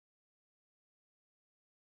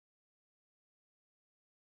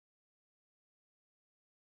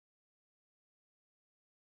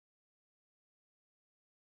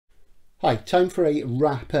Hi, time for a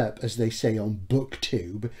wrap up, as they say on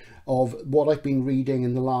BookTube, of what I've been reading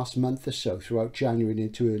in the last month or so throughout January and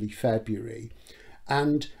into early February.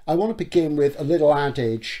 And I want to begin with a little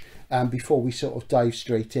adage before we sort of dive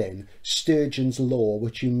straight in. Sturgeon's Law,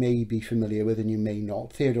 which you may be familiar with and you may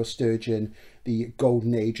not. Theodore Sturgeon, the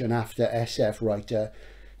Golden Age and after SF writer,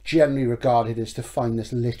 generally regarded as the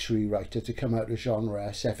finest literary writer to come out of genre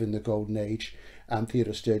SF in the Golden Age.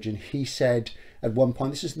 Theodore Sturgeon, he said at one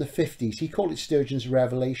point, this is in the 50s, he called it Sturgeon's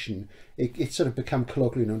Revelation. It's sort of become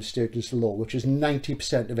colloquially known as Sturgeon's Law, which is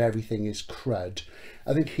 90% of everything is crud.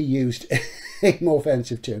 I think he used a more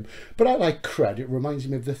offensive term, but I like crud. It reminds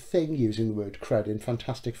me of the Thing using the word crud in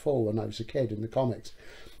Fantastic Four when I was a kid in the comics.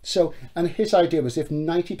 So, and his idea was if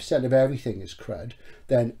 90% of everything is crud,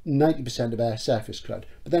 then 90% of SF is crud.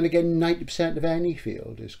 But then again, 90% of any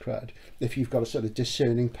field is crud, if you've got a sort of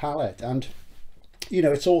discerning palate. And you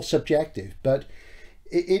know, it's all subjective, but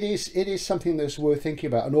it is something that's worth thinking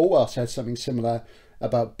about. And Orwell said something similar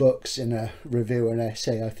about books in a review and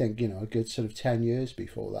essay, I think, you know, a good sort of 10 years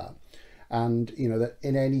before that. And, you know, that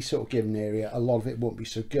in any sort of given area, a lot of it won't be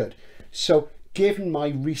so good. So given my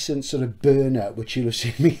recent sort of burnout, which you'll have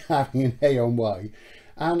seen me having in Hey on Why,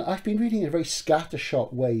 and I've been reading in a very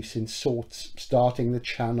scattershot way since starting the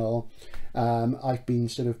channel. I've been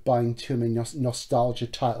sort of buying too many nostalgia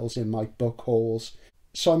titles in my book hauls.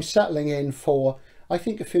 So I'm settling in for, I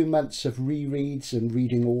think, a few months of rereads and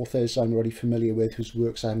reading authors I'm already familiar with, whose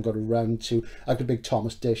works I haven't got around to. I've got a big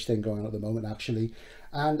Thomas Dish thing going on at the moment, actually.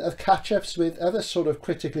 And of catch-ups with other sort of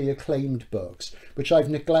critically acclaimed books, which I've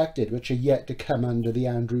neglected, which are yet to come under the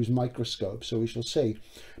Andrews microscope, so we shall see.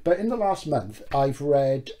 But in the last month, I've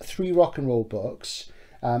read 3 rock and roll books,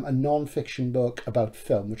 a non-fiction book about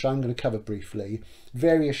film, which I'm going to cover briefly,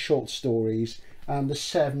 various short stories, and the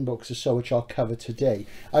 7 books or so which I'll cover today.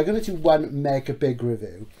 I'm going to do one mega big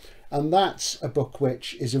review, and that's a book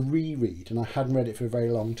which is a reread, and I hadn't read it for a very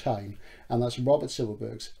long time, and that's Robert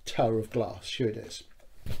Silverberg's Tower of Glass. Here it is,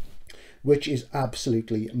 which is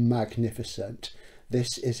absolutely magnificent.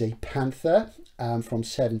 This is a Panther from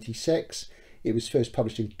 '76. It was first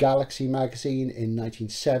published in Galaxy magazine in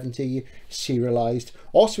 1970, serialized.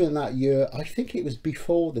 Also in that year, I think it was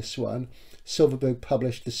before this one, Silverberg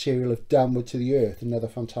published the serial of Downward to the Earth, another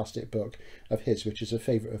fantastic book of his, which is a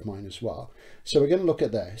favourite of mine as well. So we're going to look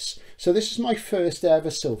at this. So this is my first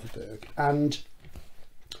ever Silverberg, and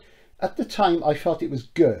at the time I felt it was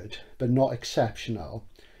good, but not exceptional.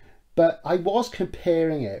 But I was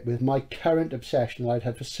comparing it with my current obsession that I'd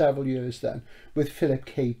had for several years then with Philip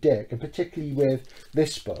K. Dick, and particularly with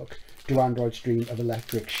this book, Do Androids Dream of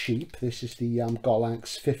Electric Sheep? This is the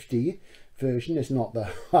Gollancz 50 version. It's not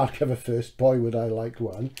the hardcover first, boy would I like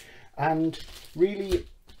one. And really,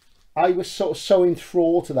 I was sort of so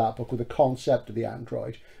enthralled to that book with the concept of the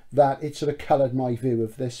android that it sort of coloured my view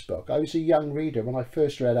of this book. I was a young reader. When I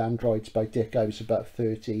first read Androids by Dick, I was about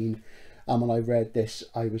 13. And when I read this,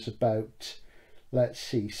 I was about, let's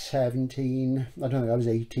see, 17. I don't know, I was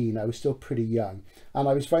 18. I was still pretty young. And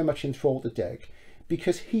I was very much enthralled to Dick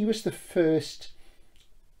because he was the first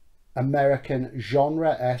American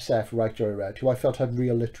genre SF writer I read who I felt had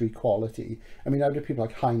real literary quality. I mean, I read people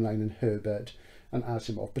like Heinlein and Herbert and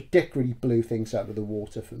Asimov, but Dick really blew things out of the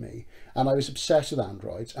water for me. And I was obsessed with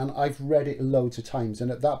androids, and I've read it loads of times.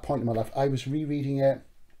 And at that point in my life, I was rereading it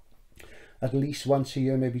at least once a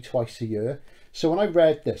year, maybe twice a year. So when I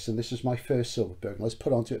read this, and this was my first Silverberg, and I was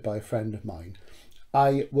put onto it by a friend of mine,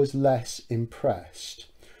 I was less impressed.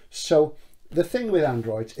 So the thing with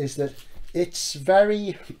androids is that it's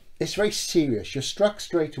very serious. You're struck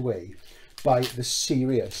straight away by the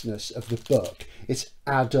seriousness of the book, its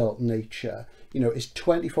adult nature. You know, it's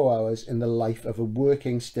 24 hours in the life of a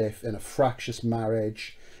working stiff in a fractious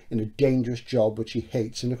marriage, in a dangerous job which he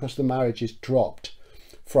hates, and of course the marriage is dropped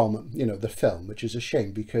from, you know, the film, which is a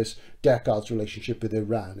shame because Deckard's relationship with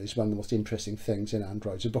Iran is one of the most interesting things in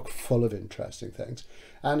Androids, a book full of interesting things.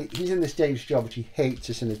 And he's in this dangerous job which he hates.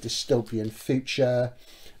 It's in a dystopian future,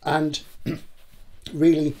 and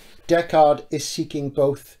really Deckard is seeking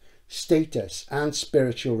both status and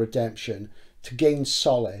spiritual redemption to gain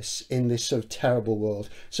solace in this sort of terrible world.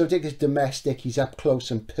 So Dick is domestic, he's up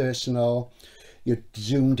close and personal. You're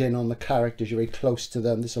zoomed in on the characters, you're very close to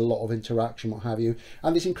them, there's a lot of interaction, what have you.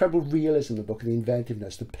 And this incredible realism in the book, the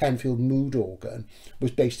inventiveness. The Penfield mood organ was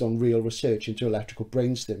based on real research into electrical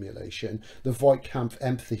brain stimulation. The Voight-Kampff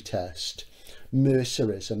empathy test,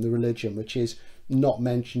 Mercerism, the religion, which is not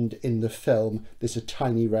mentioned in the film. There's a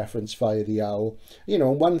tiny reference via the owl. You know,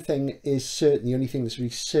 and one thing is certain, the only thing that's really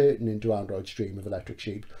certain in Do Androids Dream of Electric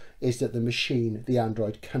Sheep is that the machine, the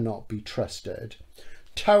android, cannot be trusted.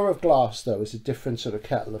 Tower of Glass, though, is a different sort of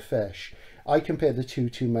kettle of fish. I compare the two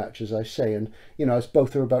too much, as I say, and you know, as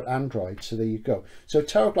both are about androids, so there you go. So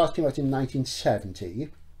Tower of Glass came out in 1970,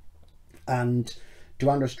 and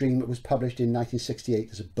Dlelany's Dream was published in 1968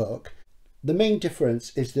 as a book. The main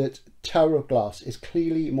difference is that Tower of Glass is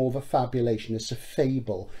clearly more of a fabulation, it's a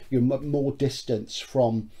fable. You're more distance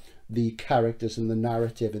from the characters and the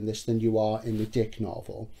narrative in this than you are in the Dick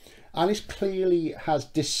novel. And it clearly has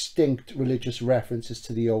distinct religious references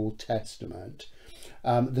to the Old Testament.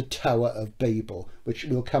 The Tower of Babel, which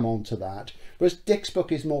we'll come on to that. Whereas Dick's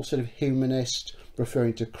book is more sort of humanist,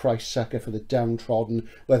 referring to Christ's succour for the downtrodden,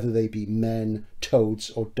 whether they be men, toads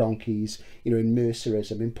or donkeys. You know, in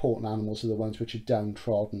Mercerism, important animals are the ones which are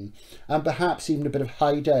downtrodden. And perhaps even a bit of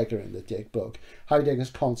Heidegger in the Dick book. Heidegger's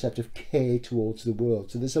concept of care towards the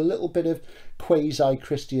world. So there's a little bit of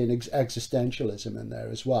quasi-Christian existentialism in there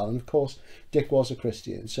as well. And of course, Dick was a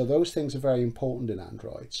Christian. So those things are very important in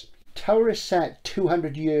androids. Tower is set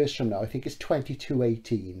 200 years from now. I think it's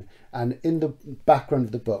 2218, and in the background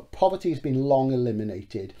of the book, poverty has been long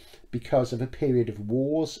eliminated because of a period of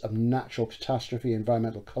wars, of natural catastrophe,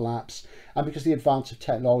 environmental collapse, and because of the advance of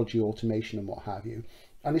technology, automation and what have you.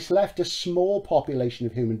 And it's left a small population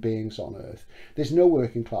of human beings on Earth. There's no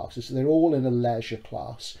working classes, they're all in a leisure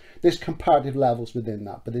class. There's comparative levels within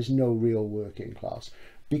that, but there's no real working class,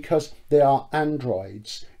 because they are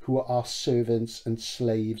androids who are servants and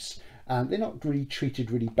slaves, and they're not really treated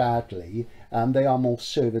really badly. They are more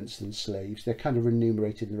servants than slaves. They're kind of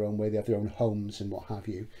remunerated in their own way. They have their own homes and what have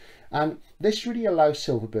you. And this really allows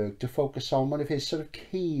Silverberg to focus on one of his sort of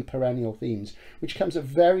key perennial themes, which comes up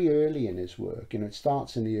very early in his work. You know, it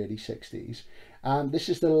starts in the early 60s. And this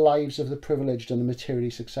is the lives of the privileged and the materially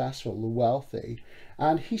successful, the wealthy.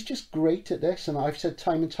 And he's just great at this. And I've said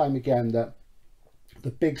time and time again that the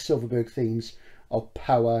big Silverberg themes of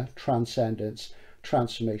power, transcendence,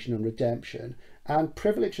 transformation and redemption, and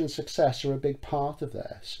privilege and success are a big part of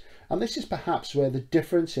this. And this is perhaps where the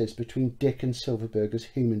differences between Dick and Silverberg as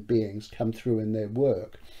human beings come through in their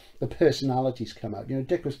work. The personalities come out. You know,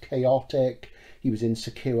 Dick was chaotic, he was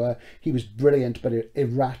insecure, he was brilliant but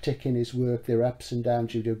erratic in his work. There were ups and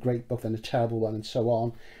downs. You do a great book and a terrible one and so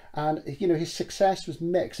on. And, you know, his success was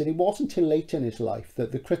mixed. And it wasn't until late in his life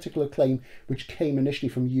that the critical acclaim, which came initially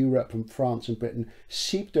from Europe, from France and Britain,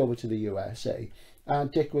 seeped over to the USA.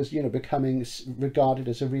 And Dick was, you know, becoming regarded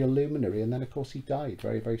as a real luminary. And then, of course, he died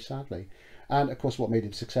very, very sadly. And, of course, what made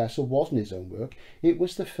him successful wasn't his own work. It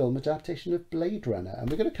was the film adaptation of Blade Runner. And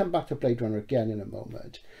we're going to come back to Blade Runner again in a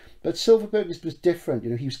moment. But Silverberg was different.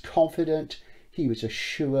 You know, he was confident. He was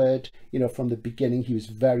assured, you know, from the beginning. He was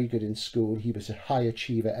very good in school. He was a high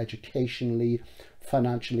achiever educationally,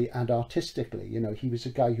 financially and artistically. You know, he was a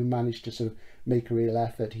guy who managed to sort of make a real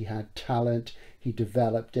effort. He had talent, he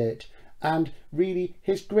developed it, and really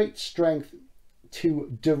his great strength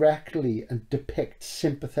to directly and depict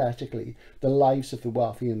sympathetically the lives of the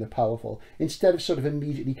wealthy and the powerful, instead of sort of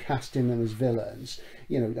immediately casting them as villains,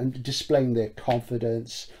 you know, and displaying their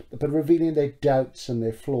confidence, but revealing their doubts and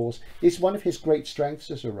their flaws, is one of his great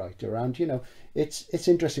strengths as a writer. And, you know, it's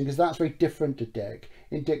interesting because that's very different to Dick.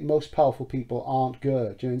 In Dick, most powerful people aren't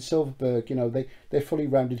good. You know, in Silverberg, you know, they're fully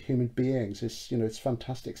rounded human beings. It's, you know, it's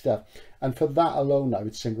fantastic stuff. And for that alone, I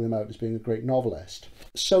would single him out as being a great novelist.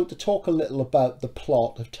 So to talk a little about the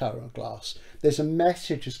plot of Tower of Glass, there's a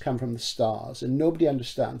message that's come from the stars and nobody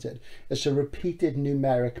understands it. It's a repeated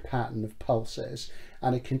numeric pattern of pulses,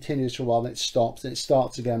 and it continues for a while, and it stops, and it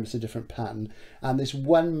starts again. It's a different pattern. And there's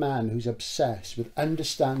one man who's obsessed with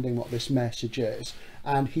understanding what this message is,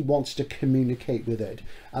 and he wants to communicate with it.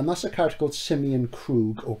 And that's a character called Simeon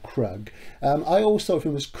Krug, or Krug. I always thought of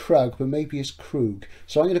him as Krug, but maybe it's Krug.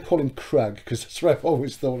 So I'm going to call him Krug, because that's what I've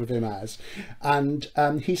always thought of him as. And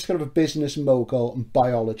he's kind of a business mogul and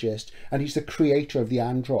biologist, and he's the creator of the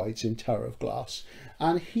androids in Tower of Glass.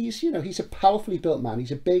 And he's, you know, he's a powerfully built man.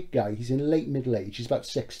 He's a big guy. He's in late middle age. He's about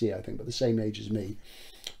 60, I think, but the same age as me.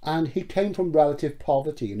 And he came from relative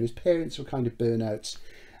poverty, and his parents were kind of burnouts.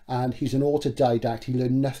 And he's an autodidact. He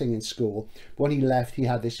learned nothing in school. When he left, he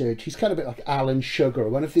had this urge. He's kind of a bit like Alan Sugar,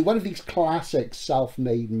 one of these classic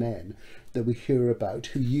self-made men that we hear about,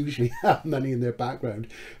 who usually have money in their background.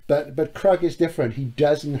 But Krug is different. He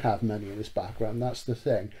doesn't have money in his background. That's the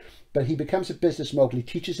thing. But he becomes a business mogul. He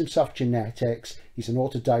teaches himself genetics. He's an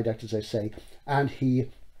autodidact, as I say, and he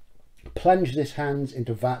plunges his hands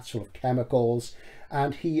into vats full of chemicals,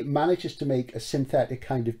 and he manages to make a synthetic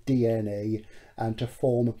kind of DNA and to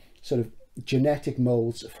form sort of genetic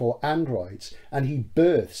molds for androids. And he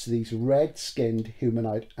births these red-skinned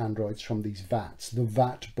humanoid androids from these vats, the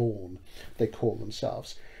vat-born, they call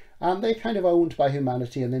themselves. and they're kind of owned by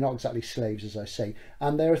humanity, and they're not exactly slaves, as I say.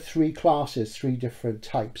 And there are three classes, three different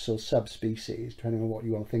types or subspecies, depending on what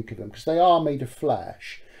you want to think of them, because they are made of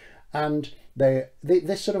flesh. And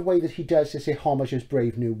this sort of way that he does this, he homages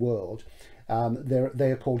Brave New World.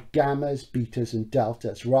 They are called gammas, betas and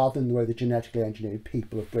deltas, rather than the way the genetically engineered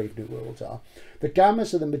people of Brave New World are. The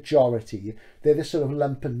gammas are the majority. They're the sort of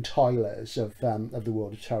lumpen toilers of the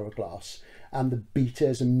world of Tower of Glass. And the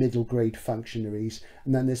betas are middle grade functionaries.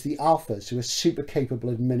 And then there's the alphas, who are super capable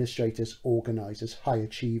administrators, organisers, high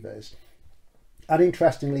achievers. And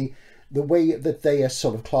interestingly, the way that their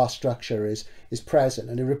sort of class structure is present,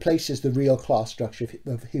 and it replaces the real class structure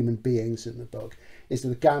of human beings in the book, is that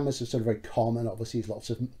the gammas are sort of very common. Obviously, there's lots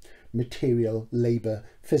of material, labour,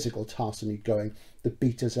 physical tasks that need going. The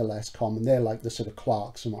betas are less common. They're like the sort of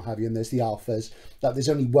clerks and what have you. And there's the alphas, that there's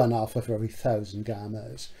only one alpha for every 1,000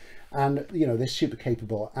 gammas. And, you know, they're super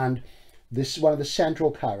capable. And this one of the central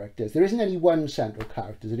characters, there isn't any one central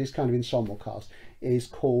character, it is kind of ensemble cast, is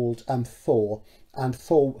called Thor, and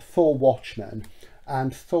Thor Watchman.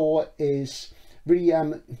 And Thor is really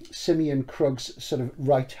Simeon Krug's sort of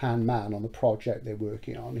right-hand man on the project they're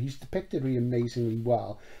working on. He's depicted really amazingly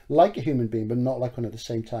well, like a human being, but not like one at the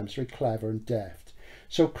same time. It's very clever and deft.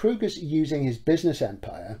 So Krug is using his business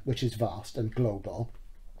empire, which is vast and global,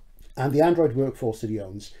 and the android workforce that he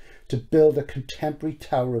owns, to build a contemporary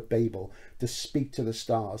Tower of Babel to speak to the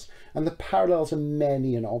stars. And the parallels are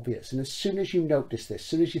many and obvious. And as soon as you notice this, as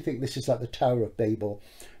soon as you think this is like the Tower of Babel,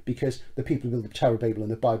 because the people who build the Tower of Babel in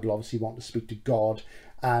the Bible obviously want to speak to God,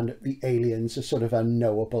 and the aliens are sort of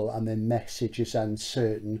unknowable and their message is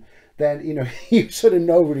uncertain, then, you know, you sort of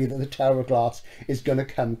know really that the Tower of Glass is going to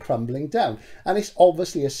come crumbling down. And it's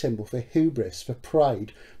obviously a symbol for hubris, for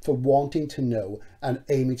pride, for wanting to know and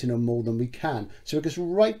aiming to know more than we can. So it goes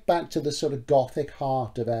right back to the sort of Gothic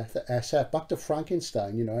heart of SF, back to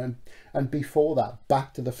Frankenstein, you know, and before that,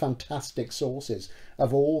 back to the fantastic sources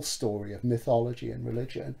of all story, of mythology and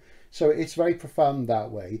religion. So it's very profound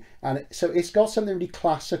that way. And so it's got something really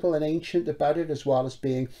classical and ancient about it, as well as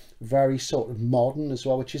being very sort of modern as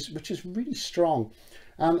well, which is really strong.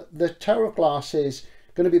 And the Tower of Glass is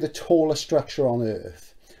going to be the tallest structure on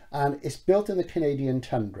Earth. And it's built in the Canadian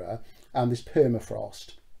tundra, and there's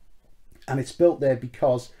permafrost. And it's built there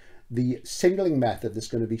because the signaling method that's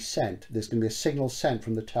going to be sent, there's going to be a signal sent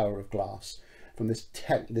from the Tower of Glass, from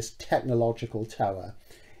this technological tower,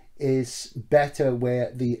 is better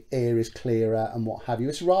where the air is clearer and what have you.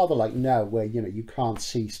 It's rather like now where, you know, you can't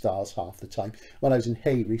see stars half the time. When I was in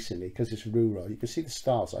Hay recently, because it's rural, you can see the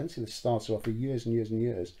stars. I didn't see the stars so for years and years and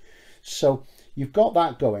years. So you've got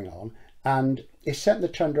that going on, and it's set in the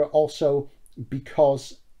tundra also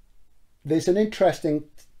because there's an interesting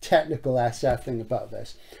technical SF thing about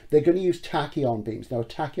this. They're going to use tachyon beams. Now, a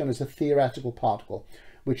tachyon is a theoretical particle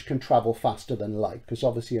which can travel faster than light, because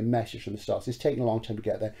obviously a message from the stars is taking a long time to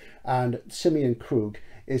get there. And Simeon Krug,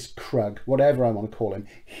 whatever I want to call him,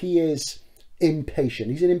 he is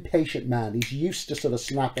impatient. He's an impatient man. He's used to sort of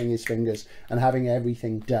snapping his fingers and having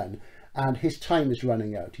everything done. And his time is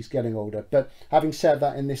running out. He's getting older. But having said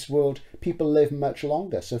that, in this world, people live much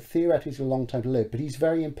longer. So theoretically, it's a long time to live. But he's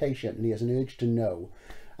very impatient and he has an urge to know.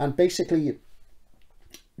 And basically,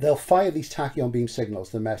 they'll fire these tachyon beam signals,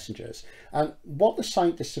 the messengers. And what the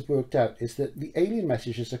scientists have worked out is that the alien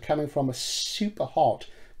messages are coming from a super hot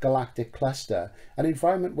galactic cluster, an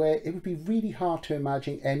environment where it would be really hard to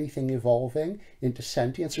imagine anything evolving into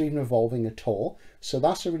sentience or even evolving at all. So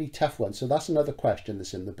that's a really tough one. So that's another question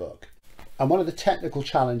that's in the book. And one of the technical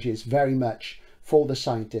challenges very much for the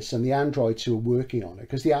scientists and the androids who are working on it,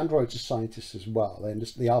 because the androids are scientists as well,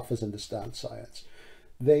 the alphas understand science.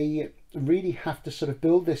 They really have to sort of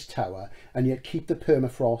build this tower and yet keep the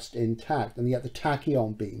permafrost intact, and yet the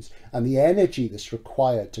tachyon beams and the energy that's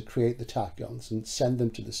required to create the tachyons and send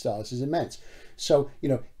them to the stars is immense. So, you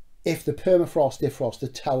know, if the permafrost defrosts, the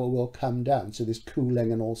tower will come down. So there's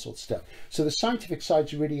cooling and all sorts of stuff. So the scientific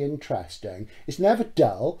side's really interesting. It's never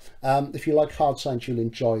dull. If you like hard science, you'll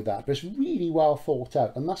enjoy that. But it's really well thought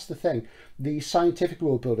out. And that's the thing. The scientific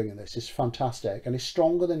world building in this is fantastic. And it's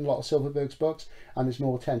stronger than a lot of Silverberg's books. And there's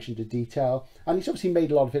more attention to detail. And he's obviously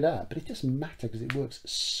made a lot of it up. But it doesn't matter because it works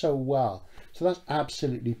so well. So that's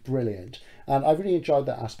absolutely brilliant. And I really enjoyed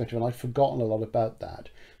that aspect of it. And I'd forgotten a lot about that.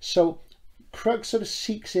 So Krug sort of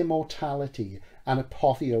seeks immortality and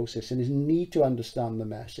apotheosis and his need to understand the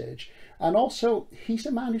message. And also, he's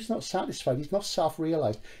a man who's not satisfied. He's not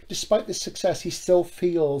self-realized. Despite this success, he still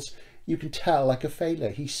feels, you can tell, like a failure.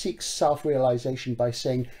 He seeks self-realization by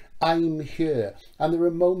saying, I'm here. And there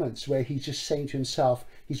are moments where he's just saying to himself,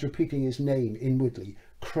 he's repeating his name inwardly,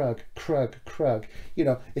 Krug, Krug, Krug. You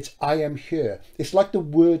know, it's I am here. It's like the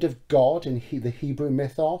word of God in the Hebrew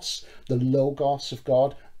mythos, the logos of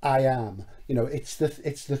God. I am. You know, it's the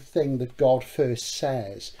thing that God first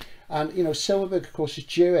says. And, you know, Silverberg, of course, is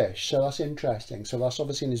Jewish, so that's interesting. So that's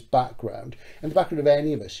obviously in his background, and the background of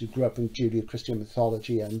any of us who grew up in Judeo-Christian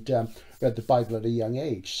mythology and read the Bible at a young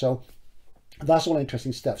age. So that's all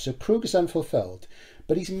interesting stuff. So Krug is unfulfilled,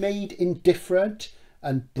 but he's made indifferent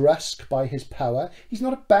and brusque by his power. He's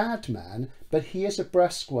not a bad man, but he is a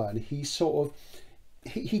brusque one. He's sort of,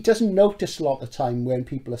 he doesn't notice a lot of the time when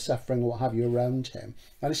people are suffering or what have you around him.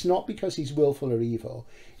 And it's not because he's willful or evil.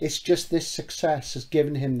 It's just this success has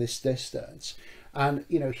given him this distance. And,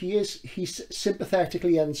 you know, he's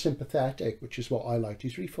sympathetically unsympathetic, which is what I liked.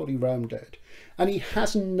 He's really fully rounded. And he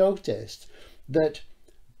hasn't noticed that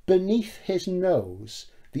beneath his nose,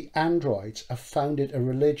 the androids have founded a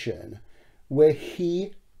religion where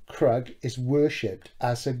he, Krug, is worshipped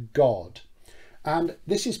as a god. And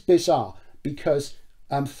this is bizarre because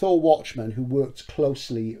Thor Watchman, who worked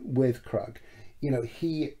closely with Krug, you know,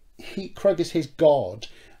 Krug is his god,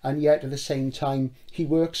 and yet at the same time he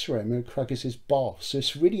works for him and Krug is his boss. So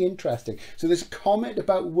it's really interesting. So there's a comment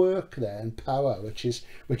about work there and power, which is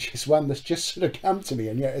one that's just sort of come to me,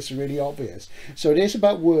 and yet it's really obvious. So it is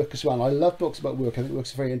about work as well. I love books about work. I think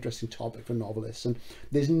work's a very interesting topic for novelists, and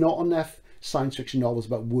there's not enough science fiction novels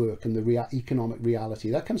about work and the economic reality.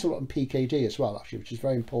 That comes a lot in PKD as well, actually, which is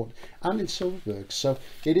very important, and in Silverberg. So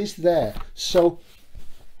it is there. So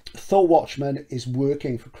Thor Watchman is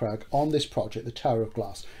working for Krug on this project, the Tower of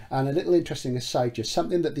Glass. And a little interesting aside, just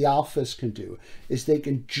something that the alphas can do is they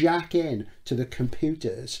can jack in to the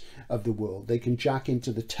computers of the world. They can jack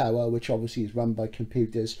into the tower, which obviously is run by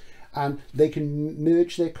computers, and they can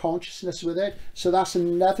merge their consciousness with it. So that's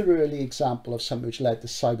another early example of something which led to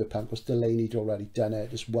cyberpunk, because Dlelany had already done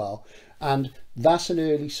it as well. And that's an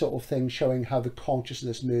early sort of thing showing how the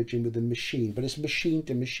consciousness merging with the machine, but it's machine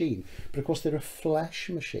to machine. But of course they're a flesh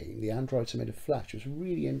machine. The androids are made of flesh. It's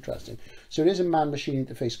really interesting. So there is a man-machine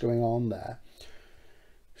interface going on there.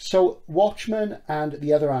 So Watchmen and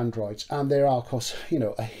the other androids, and there are, of course, you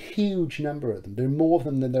know, a huge number of them. There are more of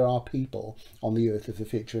them than there are people on the Earth of the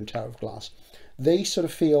future in Tower of Glass. They sort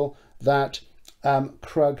of feel that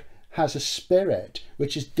Krug has a spirit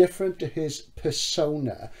which is different to his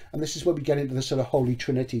persona, and this is where we get into the sort of Holy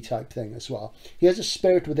Trinity type thing as well. He has a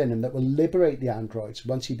spirit within him that will liberate the androids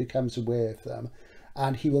once he becomes aware of them,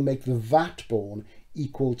 and he will make the Vat-born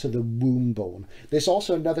equal to the womb-born. There's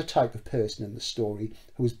also another type of person in the story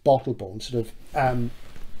who is bottle-born, sort of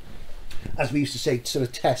as we used to say, sort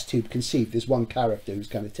of test tube conceived. There's one character who's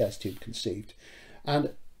kind of test tube conceived,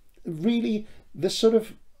 and really the sort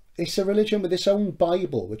of, it's a religion with its own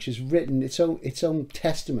Bible, which is written, its own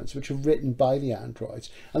testaments, which are written by the androids,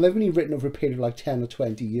 and they've only written over a period of like 10 or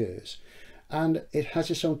 20 years, and it has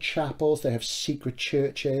its own chapels. They have secret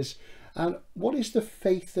churches. And what is the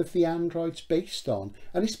faith of the androids based on?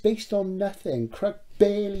 And it's based on nothing. Krug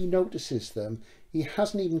barely notices them. He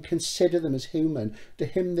hasn't even considered them as human. To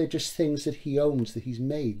him, they're just things that he owns, that he's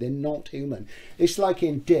made. They're not human. It's like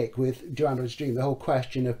in Dick with Do Androids Dream, the whole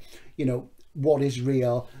question of, you know, what is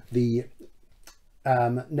real? The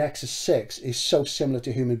Nexus 6 is so similar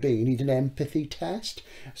to human being. You need an empathy test.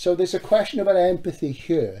 So there's a question about empathy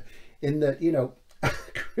here, in that, you know,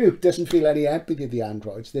 Krug doesn't feel any empathy of the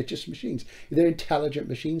androids. They're just machines. They're intelligent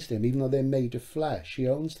machines to him, even though they're made of flesh. He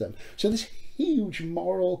owns them. So there's huge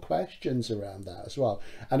moral questions around that as well.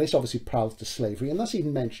 And it's obviously proud to slavery, and that's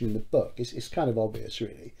even mentioned in the book. It's kind of obvious,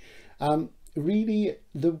 really. Really,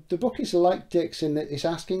 the book is like Dick's in that it's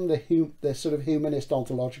asking the sort of humanist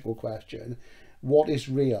ontological question: what is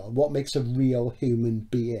real? What makes a real human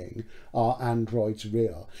being? Are androids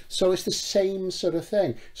real? So it's the same sort of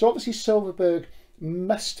thing. So obviously Silverberg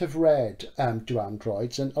must have read Do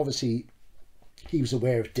Androids, and obviously he was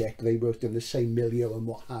aware of Dick. They worked in the same milieu and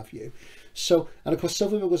what have you. So, and of course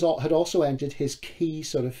Silverberg had also entered his key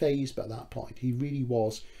sort of phase by that point. He really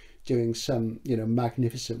was doing some, you know,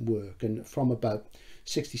 magnificent work, and from about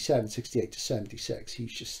 67, 68 to 76,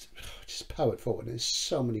 he's just powered forward. There's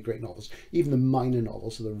so many great novels. Even the minor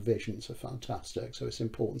novels, the revisions, are fantastic. So it's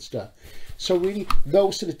important stuff. So really,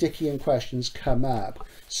 those sort of Dickian questions come up.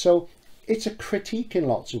 So it's a critique in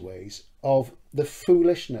lots of ways of the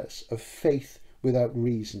foolishness of faith without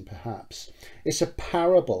reason, perhaps. It's a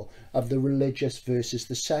parable of the religious versus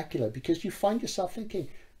the secular, because you find yourself thinking,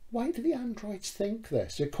 why do the androids think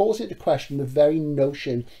this? It calls into question the very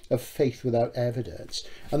notion of faith without evidence.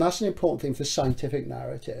 And that's an important thing for scientific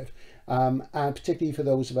narrative. And particularly for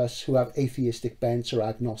those of us who have atheistic bents or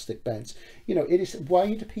agnostic bents, you know, it is,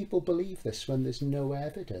 why do people believe this when there's no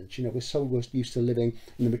evidence? You know, we're so used to living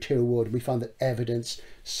in the material world, and we find that evidence,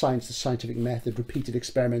 science, the scientific method, repeated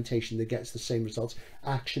experimentation that gets the same results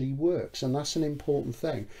actually works, and that's an important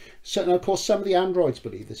thing. So, and of course, some of the androids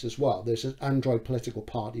believe this as well. There's an android political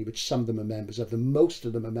party, which some of them are members of, most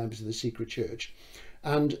of them are members of the secret church,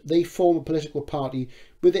 and they form a political party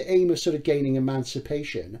with the aim of sort of gaining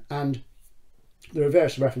emancipation. And there are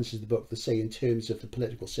various references in the book that say, in terms of the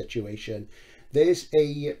political situation, there's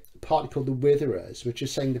a party called the Witherers, which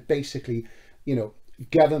is saying that basically, you know,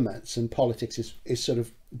 governments and politics is sort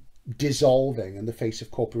of dissolving in the face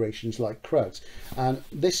of corporations like Krugs. And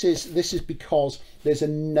this is because there's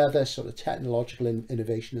another sort of technological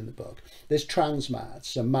innovation in the book. There's transmats,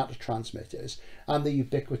 so matter transmitters, and they're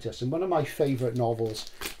ubiquitous. And one of my favorite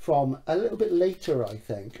novels from a little bit later, I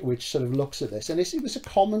think, which sort of looks at this, and it was a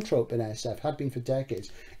common trope in SF, had been for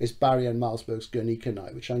decades, is Barry and Malzberg's Guernica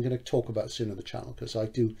Night, which I'm going to talk about soon on the channel, because I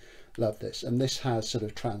do love this. And this has sort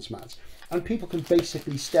of transmats, and people can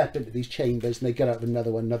basically step into these chambers and they get out of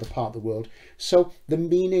another part of the world. So the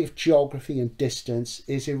meaning of geography and distance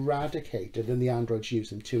is eradicated, and the androids use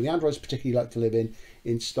them too. The androids particularly like to live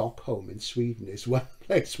in Stockholm in Sweden, is one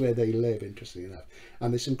place where they live, interestingly enough.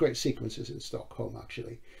 And there's some great sequences in Stockholm,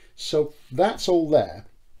 actually. So that's all there.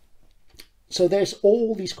 So there's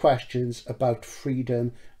all these questions about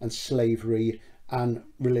freedom and slavery and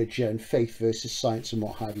religion, faith versus science, and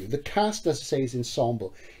what have you. The cast, as I say, is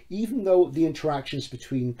ensemble. Even though the interactions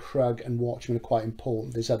between Krug and Watchmen are quite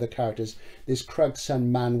important, there's other characters. There's Krug's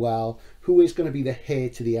son Manuel, who is going to be the heir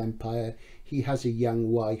to the Empire. He has a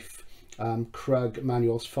young wife. Krug,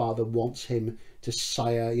 Manuel's father, wants him to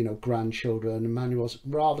sire, you know, grandchildren, and Manuel's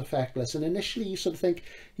rather feckless. And initially you sort of think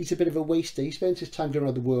he's a bit of a waster. He spends his time going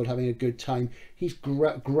around the world having a good time. He's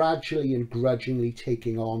gradually and grudgingly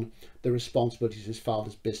taking on the responsibilities of his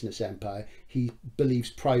father's business empire. He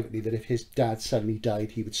believes privately that if his dad suddenly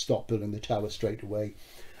died, he would stop building the tower straight away.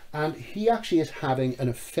 And he actually is having an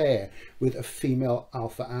affair with a female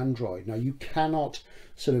alpha android. Now, you cannot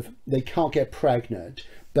they can't get pregnant,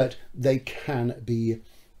 but they can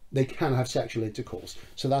have sexual intercourse.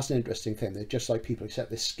 So that's an interesting thing. They're just like people, except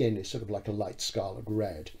their skin is sort of like a light scarlet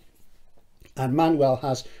red. And Manuel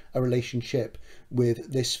has a relationship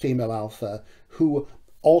with this female alpha, who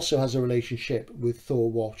also has a relationship with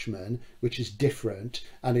Thor Watchman, which is different,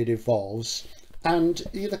 and it evolves. And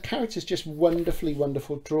you know, the character's just wonderfully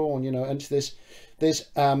drawn, you know. And there's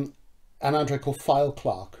an android called File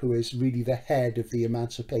Clark, who is really the head of the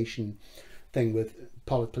emancipation thing with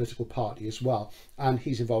political party as well, and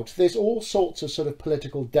he's involved. There's all sorts of sort of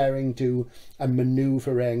political daring do and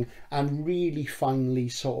manoeuvring, and really finely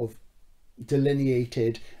sort of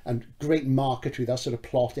delineated and great marquetry, that sort of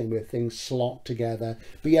plotting where things slot together,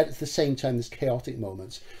 but yet at the same time there's chaotic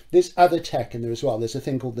moments. There's other tech in there as well. There's a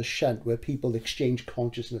thing called the shunt, where people exchange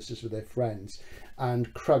consciousnesses with their friends,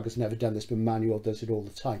 and Krug has never done this, but Manuel does it all the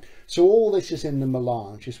time. So all this is in the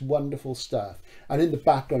melange. It's wonderful stuff, and in the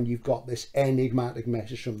background you've got this enigmatic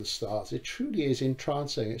message from the stars. It truly is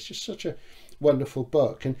entrancing. It's just such a wonderful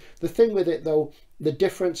book. And the thing with it, though, the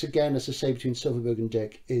difference again, as I say, between Silverberg and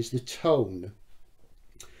Dick is the tone.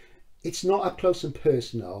 It's not up close and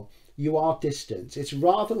personal. You are distant. It's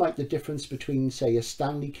rather like the difference between, say, a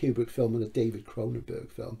Stanley Kubrick film and a David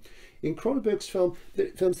Cronenberg film. In Cronenberg's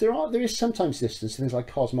films, there is sometimes distance, things like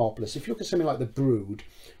Cosmopolis. If you look at something like The Brood,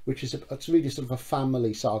 which is it's really sort of a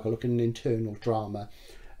family saga, looking at an internal drama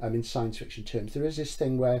in science fiction terms, there is this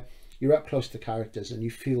thing where you're up close to the characters and you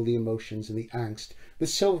feel the emotions and the angst. With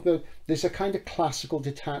Silverberg, there's a kind of classical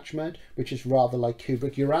detachment, which is rather like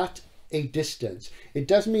Kubrick. You're at a distance. It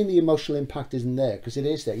doesn't mean the emotional impact isn't there, because it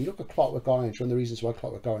is there. You look at Clockwork Orange, one of the reasons why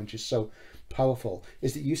Clockwork Orange is so powerful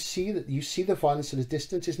is that you see the violence at a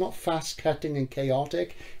distance. It's not fast cutting and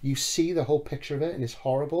chaotic. You see the whole picture of it, and it's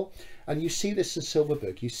horrible. And you see this in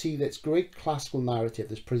Silverberg. You see this great classical narrative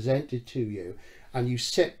that's presented to you, and you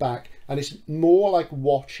sit back, and it's more like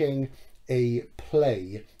watching a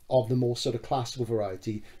play of the more sort of classical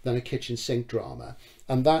variety than a kitchen sink drama.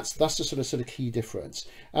 And that's the sort of key difference.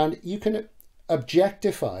 And you can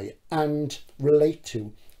objectify and relate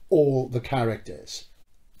to all the characters.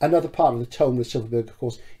 Another part of the tone with Silverberg, of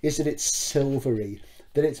course, is that it's silvery,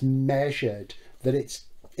 that it's measured, that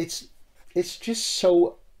it's just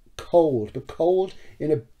so cold, but cold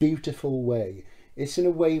in a beautiful way. It's in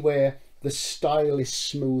a way where the style is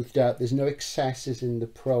smoothed out. There's no excesses in the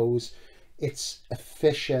prose. It's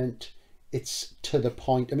efficient. It's to the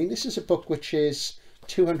point. I mean, this is a book which is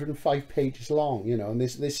 205 pages long, you know, and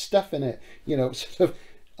there's stuff in it, you know, sort of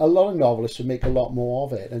a lot of novelists would make a lot more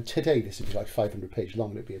of it, and today this would be like 500 pages long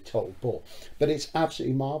and it'd be a total bore, but it's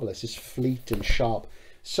absolutely marvelous. It's fleet and sharp,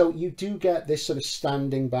 so you do get this sort of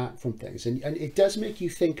standing back from things, and it does make you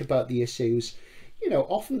think about the issues. You know,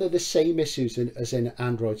 often they're the same issues as in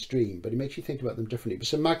Android's Dream, but it makes you think about them differently. But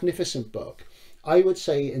it's a magnificent book. I would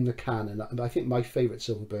say in the canon, I think my favourite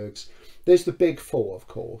Silverbergs, there's the big four, of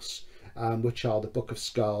course, which are the Book of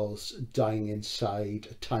Skulls, Dying Inside,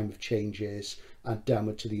 A Time of Changes, and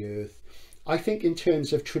Downward to the Earth. I think in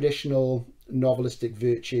terms of traditional novelistic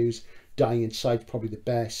virtues, Dying Inside is probably the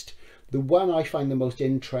best. The one I find the most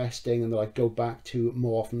interesting and that I go back to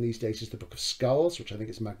more often these days is the Book of Skulls, which I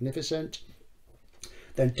think is magnificent.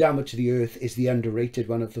 Then Downward to the Earth is the underrated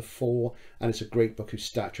one of the four, and it's a great book whose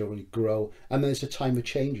stature will really grow. And then there's A Time of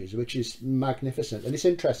Changes, which is magnificent. And it's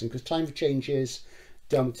interesting because Time of Changes,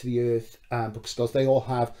 Downward to the Earth, and Book of Skulls, they all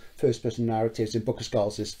have first-person narratives. In Book of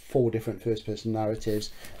Skulls, there's 4 different first-person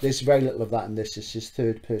narratives. There's very little of that in this. This is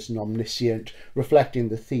third-person omniscient, reflecting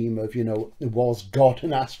the theme of, you know, was God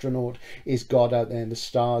an astronaut? Is God out there in the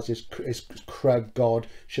stars? Is Krug God?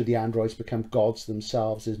 Should the androids become gods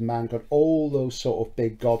themselves? Is man God? All those sort of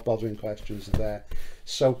big God-bothering questions are there.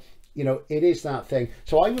 So, you know, it is that thing.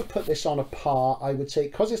 So I would put this on a par, I would say,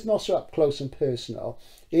 because it's not so up close and personal,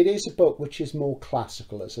 it is a book which is more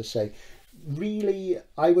classical, as I say. Really,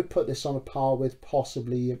 I would put this on a par with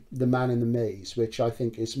possibly The Man in the Maze, which I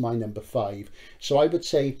think is my number 5. So I would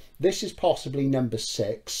say this is possibly number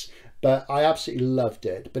 6, but I absolutely loved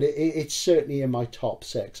it. But it's certainly in my top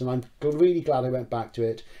 6, and I'm really glad I went back to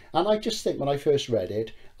it. And I just think when I first read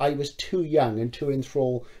it, I was too young and too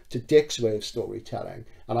enthralled to Dick's way of storytelling,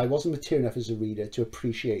 and I wasn't mature enough as a reader to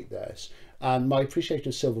appreciate this. And my appreciation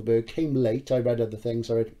of Silverberg came late. I read other things.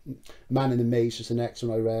 I read Man in the Maze was the next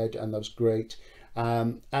one I read, and that was great.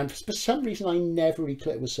 And for some reason, I never really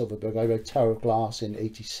clicked with Silverberg. I read Tower of Glass in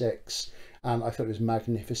 '86, and I thought it was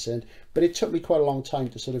magnificent. But it took me quite a long time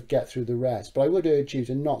to sort of get through the rest. But I would urge you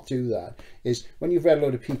to not do that. Is when you've read a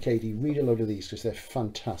load of PKD, read a load of these because they're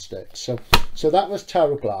fantastic. So that was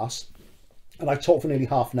Tower of Glass. And I talked for nearly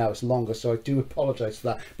half an hour, it's longer, so I do apologise for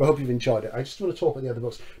that, but I hope you've enjoyed it. I just want to talk about the other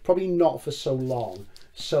books, probably not for so long.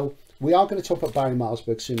 So we are going to talk about Barry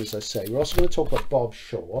Milesburg soon, as I say. We're also going to talk about Bob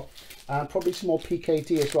Shaw, and probably some more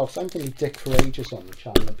PKD as well, because I'm thinking Dick for ages on the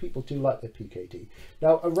channel, and people do like their PKD.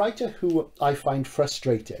 Now, a writer who I find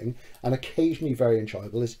frustrating and occasionally very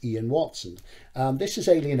enjoyable is Ian Watson. This is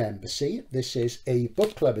Alien Embassy. This is a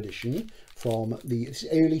book club edition from the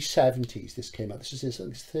early 70s. This came out. This is his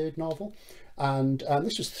 3rd novel. And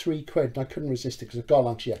this was £3, and I couldn't resist it because I've got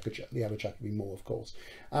Alan the Yellow Jacket be more, of course.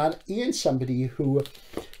 And Ian's somebody who,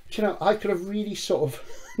 you know, I could have really sort of,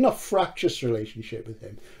 not fractious relationship with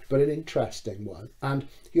him, but an interesting one. And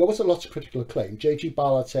he always had lots of critical acclaim. J.G.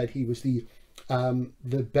 Ballard said he was the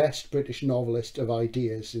best British novelist of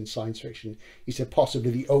ideas in science fiction. He said possibly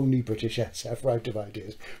the only British SF writer of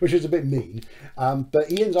ideas, which is a bit mean. But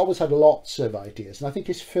Ian's always had lots of ideas, and I think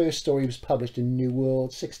his first story was published in New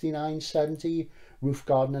World 69, 70, Roof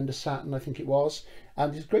Garden Under Saturn, I think it was.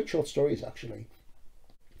 And it's great short stories, actually.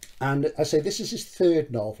 And I say this is his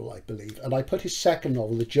 3rd novel, I believe, and I put his 2nd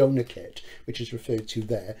novel, The Jonah Kit, which is referred to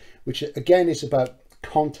there, which again is about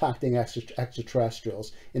contacting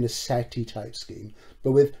extraterrestrials in a SETI type scheme,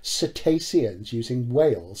 but with cetaceans using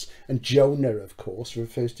whales, and Jonah, of course,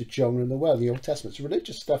 refers to Jonah and the whale, the Old Testament. It's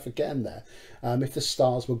religious stuff again there, if the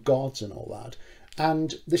stars were gods and all that.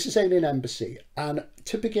 And this is Alien Embassy, and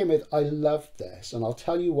to begin with, I loved this, and I'll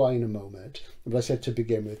tell you why in a moment, but I said to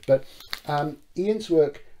begin with. But Ian's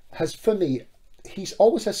work has, for me, he's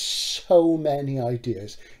always has so many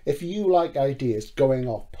ideas. If you like ideas going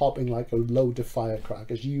off, popping like a load of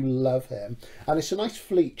firecrackers, you love him. And it's a nice,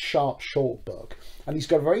 fleet, sharp, short book. And he's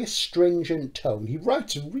got a very astringent tone. He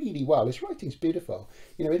writes really well. His writing's beautiful.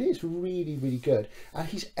 You know, it is really, really good. And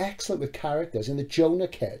he's excellent with characters. In the Jonah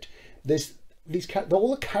Kit, there's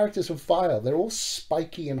all the characters are vile. They're all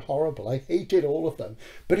spiky and horrible. I hated all of them,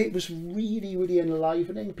 but it was really, really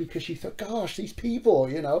enlivening because you thought, gosh, these people,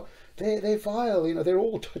 you know, they're vile, you know, they're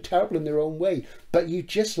all terrible in their own way, but you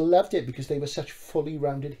just loved it because they were such fully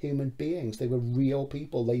rounded human beings. They were real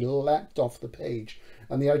people. They leapt off the page,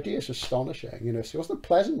 and the ideas were astonishing, you know. So it wasn't a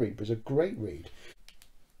pleasant read, but it was a great read.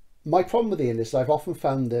 My problem with Ian is I've often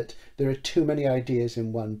found that there are too many ideas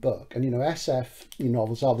in one book. And, you know, SF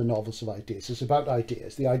novels are the novels of ideas. It's about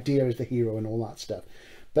ideas. The idea is the hero and all that stuff.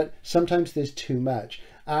 But sometimes there's too much.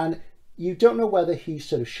 And you don't know whether he's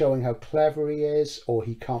sort of showing how clever he is, or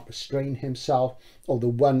he can't restrain himself, or the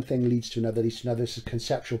one thing leads to another, leads to another. This is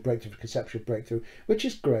conceptual breakthrough, which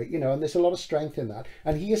is great, you know, and there's a lot of strength in that.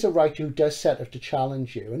 And he is a writer who does set up to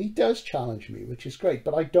challenge you, and he does challenge me, which is great,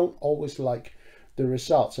 but I don't always like the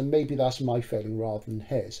results, and maybe that's my failing rather than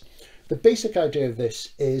his. The basic idea of this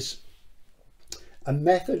is a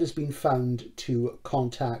method has been found to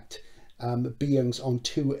contact beings on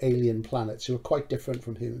 2 alien planets who are quite different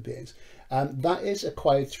from human beings. That is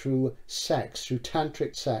acquired through sex, through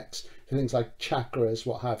tantric sex, things like chakras,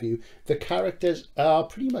 what have you. The characters are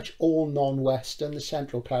pretty much all non-Western. The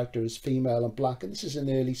central character is female and black, and this is in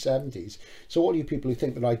the early 70s. So all you people who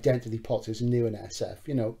think that identity politics is new in SF,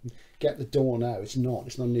 you know, get the door now. It's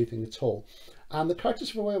not a new thing at all. And the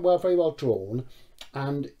characters are very well drawn,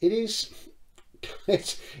 and it is...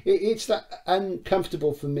 it's that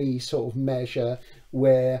uncomfortable for me sort of measure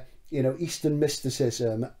where, you know, Eastern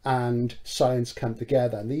mysticism and science come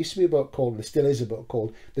together. And there used to be a book called, there still is a book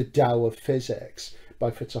called The Tao of Physics by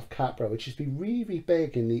Fritjof Capra, which has been really, really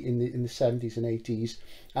big in the 70s and 80s,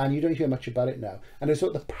 and you don't hear much about it now. And there's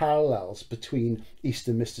sort of the parallels between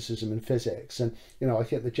Eastern mysticism and physics, and you know, I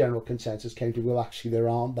think the general consensus came to, well, actually there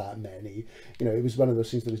aren't that many. You know, it was one of those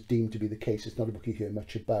things that was deemed to be the case. It's not a book you hear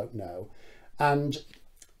much about now. And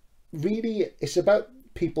really, it's about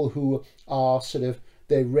people who are sort of,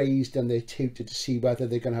 they're raised and they're tutored to see whether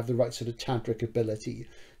they're going to have the right sort of tantric ability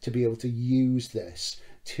to be able to use this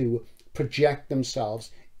to project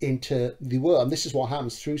themselves into the world. And this is what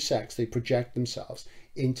happens through sex. They project themselves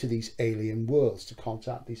into these alien worlds to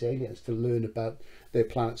contact these aliens, to learn about their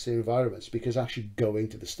planets, their environments, because actually going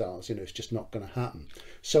to the stars, you know, it's just not going to happen.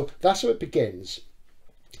 So that's how it begins.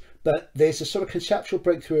 But there's a sort of conceptual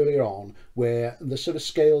breakthrough earlier on where the sort of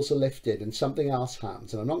scales are lifted and something else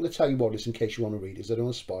happens. And I'm not going to tell you what it is in case you want to read it, because I don't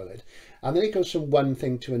want to spoil it. And then it goes from one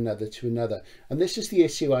thing to another to another. And this is the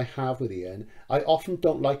issue I have with Ian. I often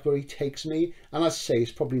don't like where he takes me. And as I say,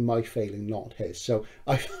 it's probably my failing, not his. So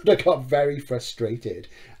I got very frustrated.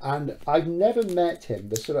 And I've never met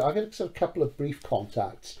him. I've had a couple of brief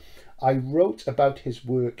contacts. I wrote about his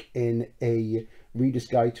work in a Reader's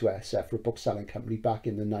Guide to SF for a book-selling company back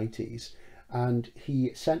in the 90s, and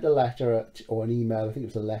he sent a letter or an email, I think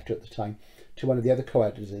it was a letter at the time, to one of the other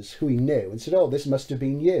co-editors who he knew and said, oh, this must have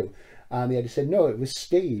been you. And the editor said, no, it was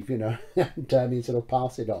Steve, you know, and he said, I'll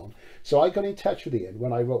pass it on. So I got in touch with Ian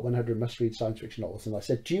when I wrote 100 must-read science fiction novels, and I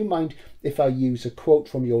said, do you mind if I use a quote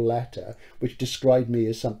from your letter which described me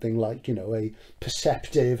as something like, you know, a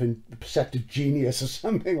perceptive genius or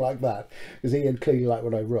something like that? Because Ian clearly liked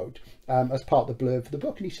what I wrote as part of the blurb for the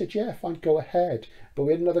book. And he said, yeah, fine, go ahead. But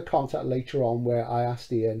we had another contact later on where I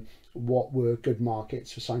asked Ian what were good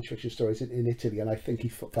markets for science fiction stories in Italy, and I think he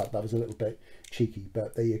felt that was a little bit cheeky,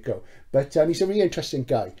 but there you go. But he's a really interesting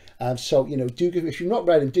guy, so you know, if you've not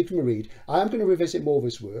read him, do give him a read. I am going to revisit more of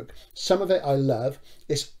his work. Some of it I love.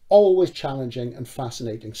 It's always challenging and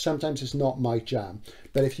fascinating. Sometimes it's not my jam,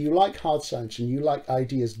 but if you like hard science and you like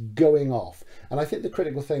ideas going off, and I think the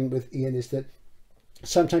critical thing with Ian is that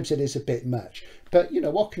sometimes it is a bit much, but you know,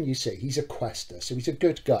 what can you say? He's a quester, so he's a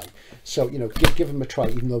good guy. So, you know, give him a try,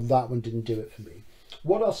 even though that one didn't do it for me.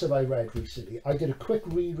 What else have I read recently? I did a quick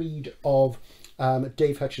reread of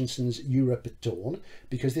Dave Hutchinson's Europe at Dawn,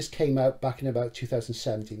 because this came out back in about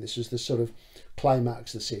 2017. This was the sort of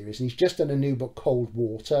climax of the series, and he's just done a new book, Cold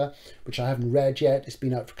Water, which I haven't read yet. It's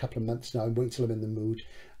been out for a couple of months now. I'm waiting till I'm in the mood.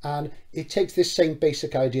 And it takes this same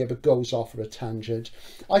basic idea but goes off at a tangent.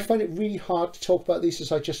 I find it really hard to talk about these,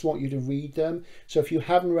 as I just want you to read them. So if you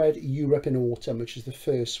haven't read Europe in Autumn, which is the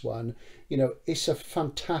first one, you know, it's a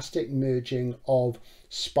fantastic merging of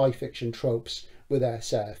spy fiction tropes with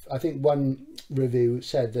SF. I think one review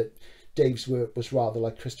said that Dave's work was rather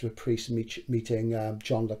like Christopher Priest meeting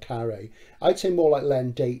John le Carré. I'd say more like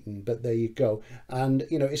Len Dayton, but there you go. And,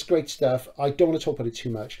 you know, it's great stuff. I don't want to talk about it too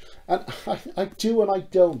much. And I do and I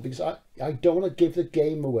don't, because I don't want to give the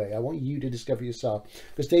game away. I want you to discover yourself,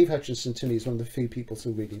 because Dave Hutchinson, to me, is one of the few people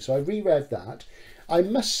still reading. So I reread that. I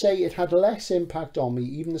must say it had less impact on me,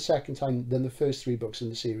 even the second time, than the first 3 books in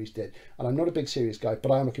the series did. And I'm not a big series guy,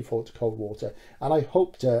 but I am looking forward to Cold Water. And I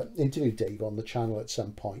hope to interview Dave on the channel at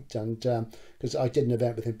some point. And because I did an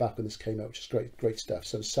event with him back when this came out, which is great stuff.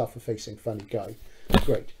 So self-effacing, funny guy.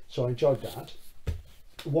 Great. So I enjoyed that.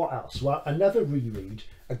 What else? Well, another reread,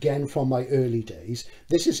 again from my early days.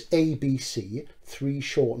 This is ABC, 3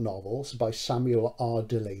 short novels by Samuel R.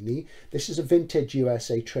 Dlelany. This is a vintage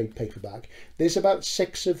USA trade paperback. There's about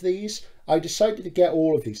 6 of these. I decided to get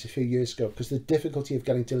all of these a few years ago because the difficulty of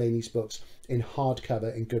getting Delaney's books in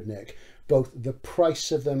hardcover in good nick. both the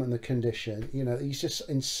price of them and the condition. You know, he's just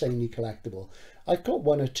insanely collectible. I've got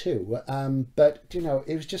one or two, but you know,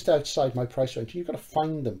 it was just outside my price range. You've got to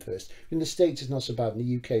find them first. In the States, it's not so bad. In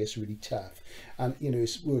the UK, it's really tough, and you know,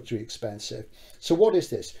 it's works really expensive. So what is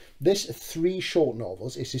this? This 3 short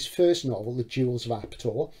novels. It's his first novel, The Jewels of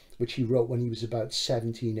Aptor, which he wrote when he was about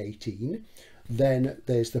 17, 18. Then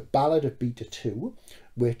there's The Ballad of Beta 2,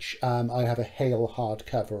 which I have a Hale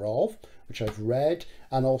hardcover of, which I've read,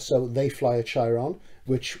 and also They Fly a Chiron,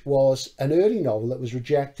 which was an early novel that was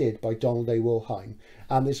rejected by Donald A. Wollheim.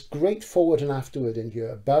 And there's great forward and afterward in here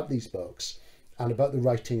about these books and about the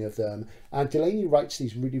writing of them. And Dlelany writes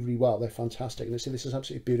these really, really well. They're fantastic. And I say this is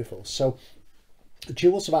absolutely beautiful. So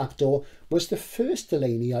Jewels of Aptor was the first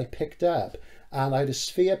Dlelany I picked up. And I had a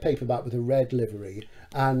sphere paperback with a red livery.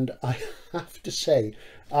 And I have to say,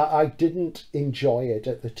 I didn't enjoy it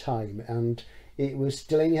at the time. And it was,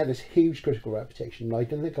 Dlelany had this huge critical reputation, and I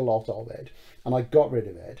didn't think a lot of it, and I got rid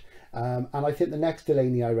of it. And I think the next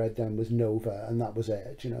Dlelany I read then was Nova, and that was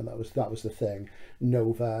it. You know, that was the thing.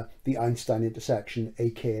 Nova, the Einstein intersection,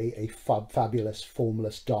 aka a fabulous,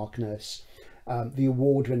 formless darkness. The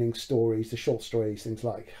award-winning stories, the short stories, things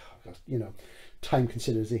like, you know, Time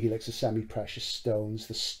Considers the Helix of Semi-Precious Stones,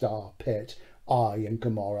 The Star Pit, I and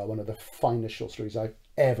Gomorrah, one of the finest short stories I've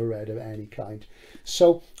ever read of any kind.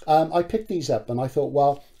 So I picked these up and I thought,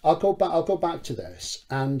 well, I'll go back to this,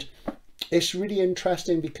 and it's really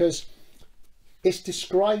interesting because it's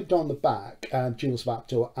described on the back, Jewels of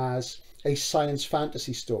Aptor, as a science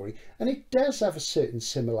fantasy story, and it does have a certain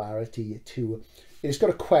similarity to, it's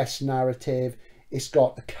got a quest narrative, it's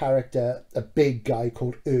got a character, a big guy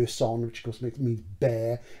called Urson, which of course means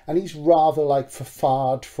bear, and he's rather like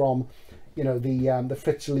Fafard from, you know, the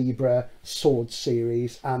Fritz Lieber Sword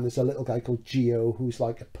series. And there's a little guy called Geo who's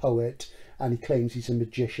like a poet, and he claims he's a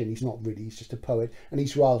magician. He's not really, he's just a poet, and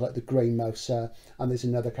he's rather like the Grey Mouser. And there's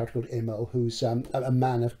another character called Immel who's a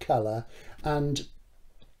man of colour, and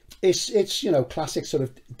it's you know, classic sort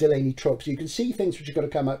of Dlelany tropes. You can see things which are going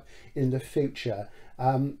to come up in the future.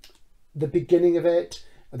 The beginning of it,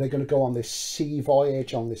 they're going to go on this sea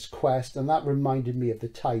voyage, on this quest, and that reminded me of The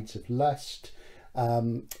Tides of Lust,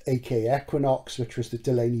 aka Equinox, which was the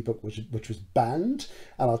Dlelany book which was banned,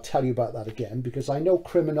 and I'll tell you about that again because I know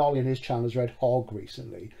Criminoli on his channel has read Hog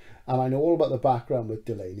recently, and I know all about the background with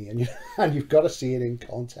Dlelany, and you've got to see it in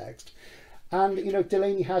context. And you know,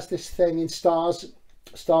 Dlelany has this thing in Stars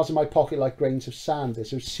in My Pocket Like Grains of Sand.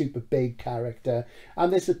 There's a super big character,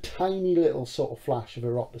 and there's a tiny little sort of flash of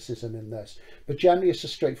eroticism in this, but generally it's a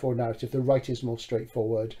straightforward narrative. The writing's more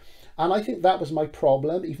straightforward. And I think that was my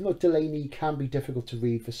problem. Even though Dlelany can be difficult to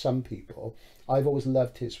read for some people, I've always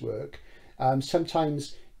loved his work.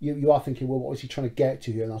 Sometimes you are thinking, well, what was he trying to get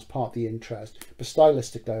to here? And that's part of the interest. But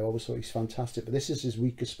stylistically, I always thought he's fantastic. But this is his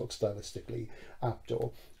weakest book stylistically,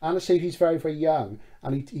 Aptor. And I say he's very, very young.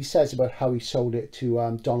 And he says about how he sold it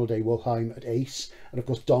to Donald A. Wollheim at Ace. And of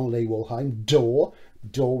course, Donald A. Wollheim, Door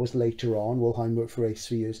was later on. Wollheim worked for Ace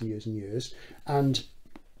for years and years and years. And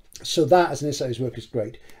so that, as an insight, his work is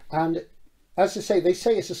great. And as I say, they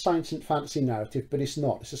say it's a science and fantasy narrative, but it's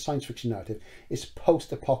not. It's a science fiction narrative. It's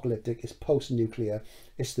post-apocalyptic, it's post-nuclear,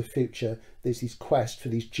 it's the future. There's these quests for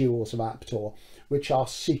these jewels of Aptor, which are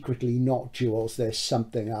secretly not jewels, there's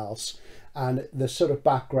something else. And the sort of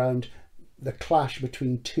background, the clash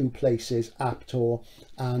between two places, Aptor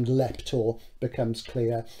and Leptor, becomes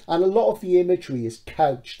clear. And a lot of the imagery is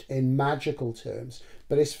couched in magical terms,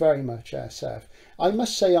 but it's very much SF. I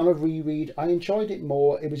must say, on a reread, I enjoyed it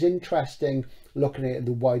more. It was interesting looking at it in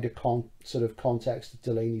the wider sort of context of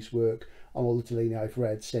Dlelany's work, on all the Dlelany I've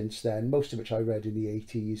read since then, most of which I read in the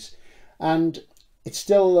 80s. And it's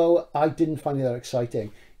still, though, I didn't find it that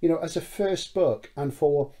exciting. You know, as a first book, and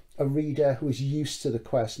for a reader who is used to the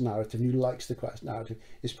quest narrative and who likes the quest narrative,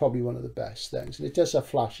 is probably one of the best things. And it does have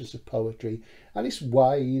flashes of poetry, and it's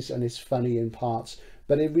wise and it's funny in parts,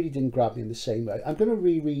 but it really didn't grab me in the same way. I'm going to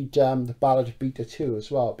reread The Ballad of Beta 2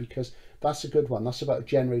 as well, because that's a good one. That's about a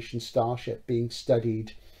Generation Starship being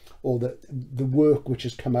studied, or the work which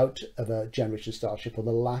has come out of a Generation Starship, or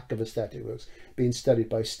the lack of aesthetic works, being studied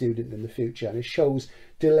by a student in the future. And it shows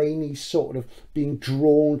Dlelany sort of being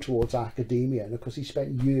drawn towards academia, and of course he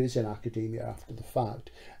spent years in academia after the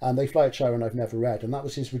fact. And They Fly a Chiron I've never read, and that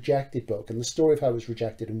was his rejected book, and the story of how it was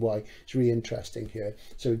rejected and why is really interesting here.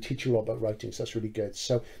 So it teaches you a lot about writing, so that's really good.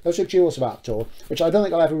 So those are Jewels of Aptor, which I don't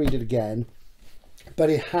think I'll ever read it again,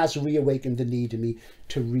 but it has reawakened the need in me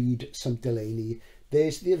to read some Dlelany.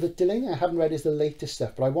 There's the Dlelany I haven't read is the latest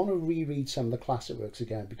stuff, but I want to reread some of the classic works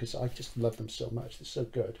again because I just love them so much. They're so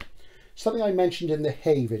good. Something I mentioned in the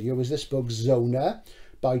Hay video was this book, Zona,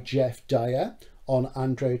 by Geoff Dyer, on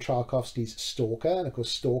Andrei Tarkovsky's Stalker. And of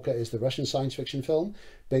course, Stalker is the Russian science fiction film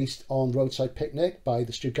based on Roadside Picnic by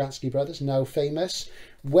the Strugatsky brothers, now famous.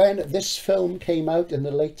 When this film came out in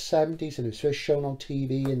the late 70s and it was first shown on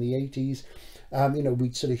TV in the 80s, you know,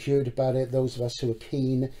 we'd sort of heard about it, those of us who were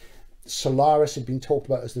keen. Solaris had been talked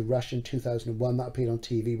about as the Russian 2001, that appeared on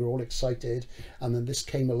TV, we were all excited, and then this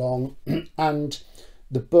came along, and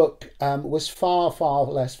the book was far, far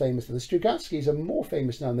less famous than the Strugatskys are more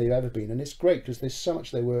famous now than they've ever been, and it's great because there's so much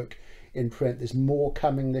of their work in print. There's more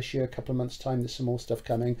coming this year, a couple of months time, there's some more stuff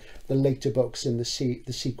coming. The later books in the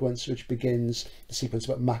sequence, which begins, the sequence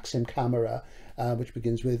about Maxim Camera, which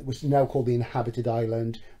begins with, which is now called The Inhabited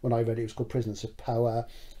Island. When I read it, it was called Prisoners of Power.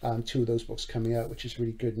 Two of those books coming out, which is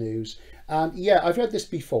really good news. And yeah, I've read this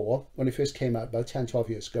before when it first came out about 10, 12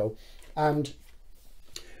 years ago. And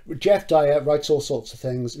Geoff Dyer writes all sorts of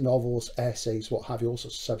things, novels, essays, what have you, all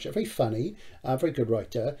sorts of subjects. Very funny, very good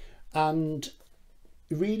writer. And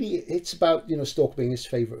really, it's about, you know, Stalker being his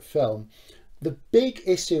favourite film. The big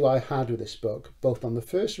issue I had with this book, both on the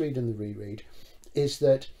first read and the reread, is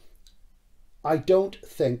that I don't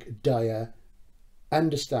think Dyer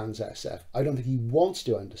understands SF. I don't think he wants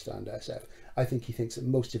to understand SF. I think he thinks that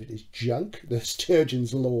most of it is junk. There's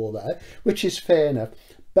Sturgeon's Law there, which is fair enough.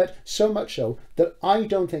 But so much so that I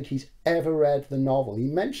don't think he's ever read the novel. He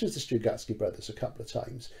mentions the Strugatsky brothers a couple of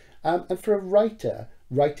times. And for a writer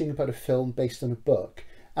writing about a film based on a book,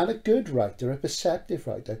 and a good writer, a perceptive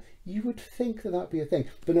writer, you would think that that'd be a thing.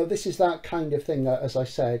 But no, this is that kind of thing, as I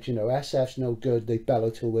said, you know, SF's no good, they bellow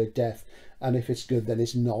till we're deaf, and if it's good, then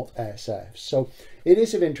it's not SF. So it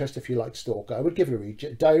is of interest if you like Stalker. I would give it a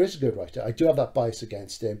read. Dyer is a good writer. I do have that bias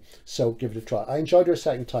against him, so give it a try. I enjoyed it a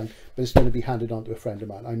second time, but it's going to be handed on to a friend of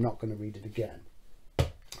mine. I'm not going to read it again.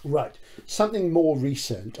 Right, something more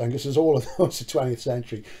recent, and this is all of those the 20th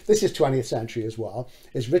century, this is 20th century as well,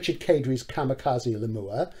 is Richard Kadrey's Kamikaze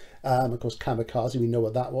Lemur. Of course, kamikaze, we know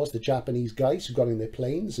what that was, the Japanese guys who got in their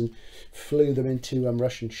planes and flew them into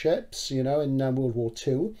Russian ships, you know, in World War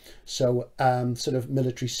II. So sort of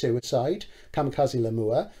military suicide, Kamikaze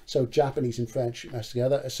Lemur, so Japanese and French messed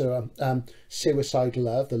together, so suicide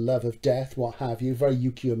love, the love of death, what have you, very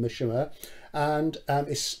Yukio Mishima. And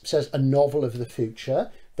it says a novel of the future,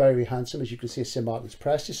 very handsome, as you can see, St. Martin's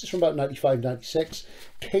Press. This is from about 95, 96.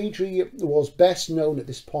 Kadrey was best known at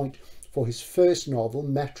this point for his first novel,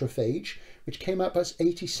 Metrophage, which came out about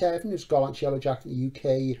 87. It was Gollancz Yellow Jacket in the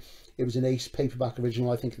UK. It was an ace paperback original,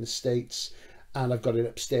 I think, in the States. And I've got it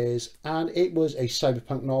upstairs. And it was a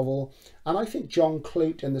cyberpunk novel. And I think John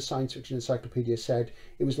Clute in the Science Fiction Encyclopedia said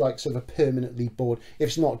it was like sort of a permanently bored. If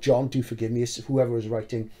it's not John, do forgive me, it's whoever was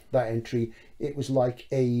writing that entry. It was like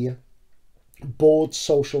a bored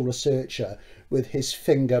social researcher with his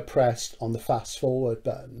finger pressed on the fast forward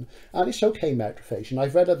button. And it's okay, Metrophage, and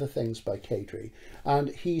I've read other things by Kadrey, and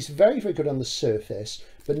he's very, very good on the surface,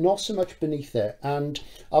 but not so much beneath it. And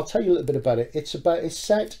I'll tell you a little bit about it. It's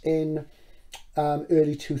set in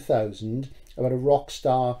early 2000, about a rock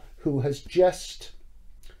star who has just,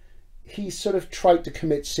 he's sort of tried to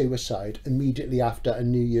commit suicide immediately after a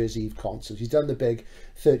New Year's Eve concert. He's done the big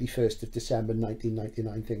 31st of December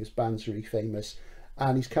 1999 thing. His band's really famous.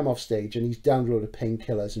 And he's come off stage and he's downed a load of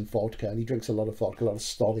painkillers and vodka. And he drinks a lot of vodka, a lot of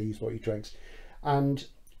stolly is what he drinks. And,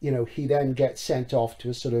 you know, he then gets sent off to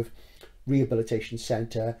a sort of rehabilitation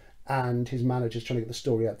centre. And his manager's trying to get the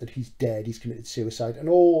story out that he's dead, he's committed suicide, and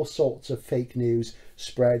all sorts of fake news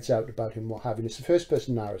spreads out about him, what have you. It's a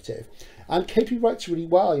first-person narrative. And Kadrey writes really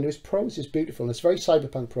well. You know, his prose is beautiful, and it's very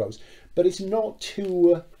cyberpunk prose, but it's not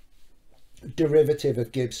too derivative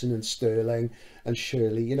of Gibson and Sterling and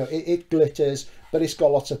Shirley. You know, it glitters, but it's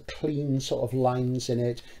got lots of clean sort of lines in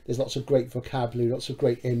it. There's lots of great vocabulary, lots of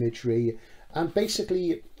great imagery, and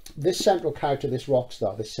basically this central character, this rock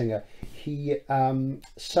star, this singer, he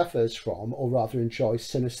suffers from, or rather enjoys,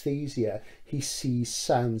 synesthesia. He sees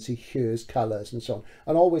sounds, he hears colours and so on,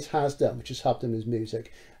 and always has done, which has helped him in his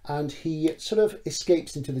music. And he sort of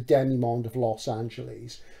escapes into the demi-monde of Los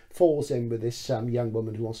Angeles, falls in with this young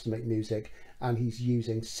woman who wants to make music, and he's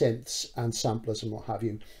using synths and samplers and what have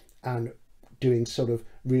you, and doing sort of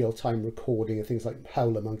real-time recording of things like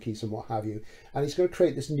howler monkeys and what have you. And he's going to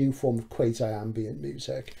create this new form of quasi-ambient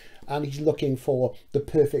music, and he's looking for the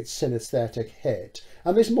perfect synesthetic hit.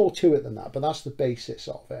 And there's more to it than that, but that's the basis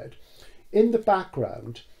of it. In the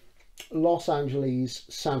background, Los Angeles,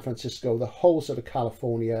 San Francisco, the whole sort of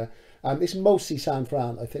California, it's mostly San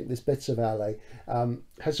Fran, I think there's bits of LA,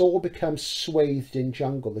 has all become swathed in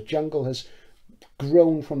jungle. The jungle has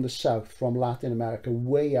grown from the south, from Latin America,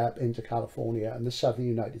 way up into California and the southern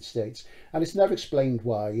United States, and it's never explained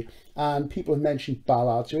why. And people have mentioned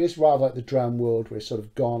ballads, so it is rather like the drum world, where it's sort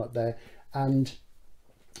of gone up there, and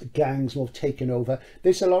gangs will have taken over.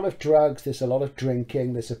 There's a lot of drugs, there's a lot of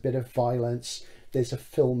drinking, there's a bit of violence. There's a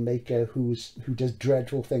filmmaker who does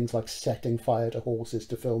dreadful things like setting fire to horses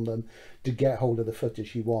to film them to get hold of the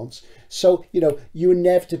footage he wants. So, you know, you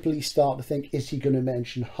inevitably start to think, is he going to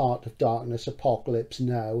mention Heart of Darkness, Apocalypse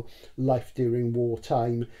Now, Life During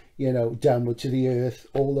Wartime, you know, Downward to the Earth,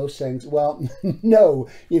 all those things? Well, no,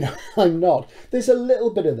 you know, I'm not. There's a little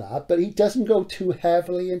bit of that, but he doesn't go too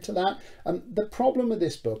heavily into that. The problem with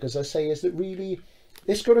this book, as I say, is that really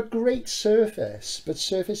it's got a great surface, but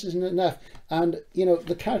surface isn't enough. And, you know,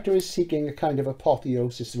 the character is seeking a kind of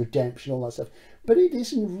apotheosis, redemption, all that stuff. But it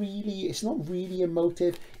isn't really, it's not really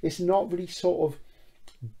emotive. It's not really sort of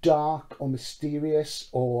dark or mysterious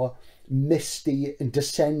or misty and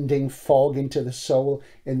descending fog into the soul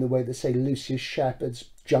in the way that, say, Lucius Shepard's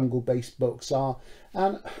jungle-based books are.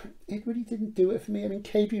 And it really didn't do it for me. I mean,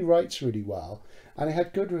 Kadrey writes really well, and it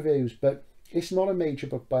had good reviews, but it's not a major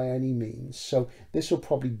book by any means, so this will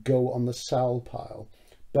probably go on the sell pile.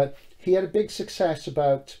 But he had a big success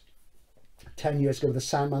about 10 years ago with the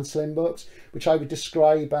Sandman Slim books, which I would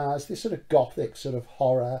describe as this sort of gothic sort of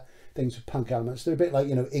horror, things with punk elements. They're a bit like,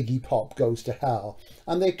 you know, Iggy Pop Goes to Hell,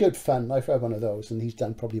 and they're good fun. I've read one of those, and he's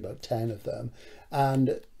done probably about 10 of them.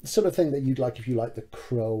 And the sort of thing that you'd like if you like The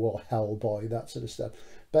Crow or Hellboy, that sort of stuff.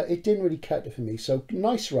 But it didn't really cut it for me. So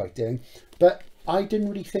nice writing, but I didn't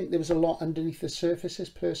really think there was a lot underneath the surfaces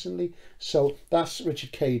personally. So that's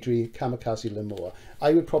Richard Kadrey, Kamikaze Lemoore.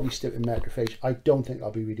 I would probably stick with Metrophage. I don't think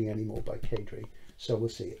I'll be reading any more by Kadrey. So we'll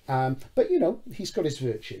see. But, you know, he's got his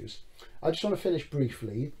virtues. I just want to finish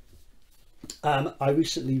briefly. I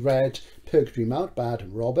recently read Purgatory Mount by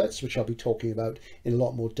Adam Roberts, which I'll be talking about in a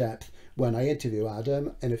lot more depth when I interview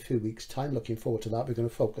Adam in a few weeks' time. Looking forward to that. We're going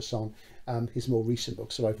to focus on his more recent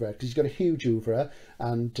books that I've read, because he's got a huge oeuvre,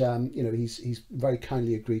 and you know, he's very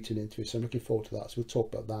kindly agreed to an interview, so I'm looking forward to that. So we'll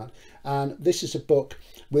talk about that. And this is a book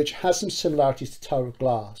which has some similarities to Tower of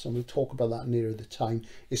Glass, and we'll talk about that nearer the time.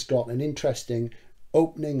 It's got an interesting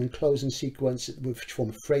opening and closing sequence which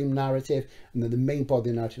form a frame narrative, and then the main body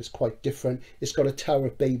of the narrative is quite different. It's got a Tower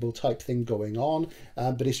of Babel type thing going on,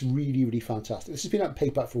 but it's really, really fantastic. This has been out in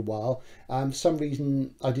paperback for a while. For some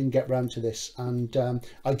reason I didn't get round to this, and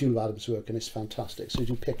I do love Adam's work and it's fantastic, so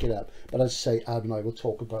do pick it up. But as I say, Adam and I will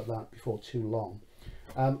talk about that before too long.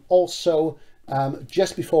 Also,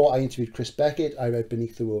 just before I interviewed Chris Beckett, I read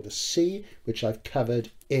Beneath the World of Sea, which I've covered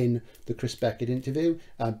in the Chris Beckett interview.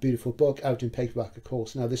 Beautiful book, out in paperback, of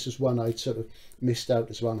course. Now, this is one I'd sort of missed out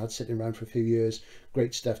as well, and had sitting around for a few years.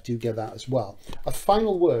 Great stuff, do get that as well. A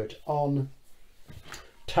final word on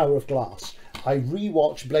Tower of Glass. I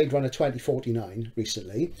rewatched Blade Runner 2049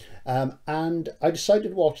 recently, and I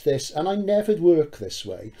decided to watch this, and I never work this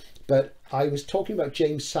way, but I was talking about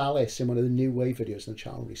James Salis in one of the New Wave videos on the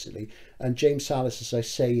channel recently, and James Salis, as I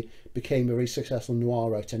say, became a very successful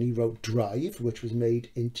noir writer, and he wrote Drive, which was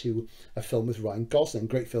made into a film with Ryan Gosling,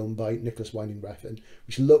 great film by Nicholas Winding Refn,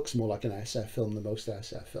 which looks more like an SF film than most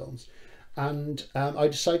SF films. And I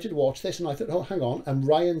decided to watch this, and I thought, oh, hang on, and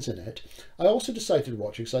Ryan's in it. I also decided to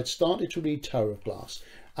watch it because I'd started to read Tower of Glass,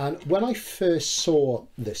 and when I first saw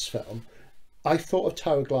this film, I thought of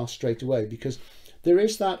Tower of Glass straight away, because there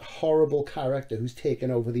is that horrible character who's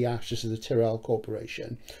taken over the ashes of the Tyrell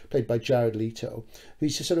Corporation, played by Jared Leto,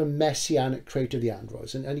 who's a sort of messianic creator of the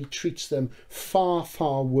androids, and he treats them far,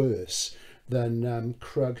 far worse than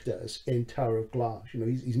Krug does in Tower of Glass. You know,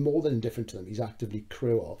 he's more than indifferent to them, he's actively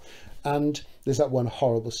cruel. And there's that one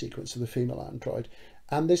horrible sequence of the female android.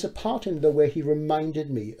 And there's a part in there where he reminded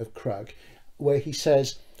me of Krug, where he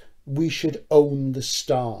says, we should own the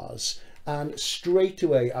stars. And straight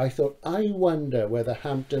away I thought, I wonder whether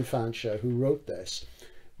Hampton Fancher, who wrote this,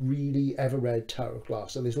 really ever read Tower of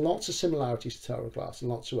Glass. And there's lots of similarities to Tower of Glass in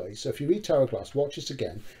lots of ways. So if you read Tower of Glass, watch this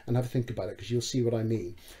again and have a think about it, because you'll see what I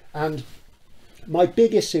mean. And my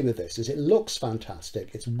big issue with this is it looks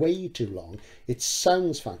fantastic, it's way too long, it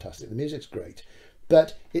sounds fantastic, the music's great,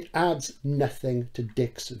 but it adds nothing to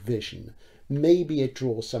Dick's vision. Maybe it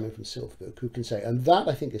draws something from Silverberg, who can say, and that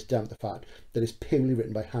I think is down to the fact that it's purely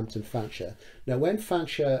written by Hampton Fancher. Now, when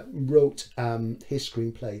Fancher wrote his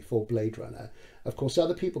screenplay for Blade Runner, of course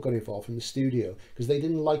other people got involved from the studio because they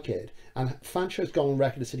didn't like it, and Fancher has gone on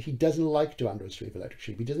record and said he doesn't like Do Androids Dream of Electric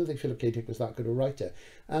Sheep. He doesn't think Philip K. Dick was that good a writer,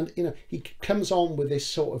 and you know, he comes on with this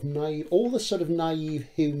sort of naive, all the sort of naive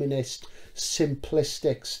humanist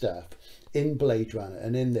simplistic stuff in Blade Runner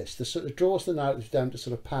and in this, the sort of draws the narrative down to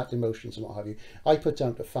sort of pat emotions and what have you. I put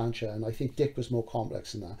down to Fancher, and I think Dick was more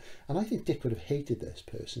complex than that, and I think Dick would have hated this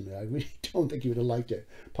personally. I really don't think he would have liked it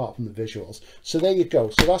apart from the visuals. So there you go.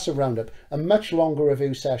 So that's a roundup, a much longer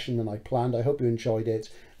review session than I planned. I hope you enjoyed it,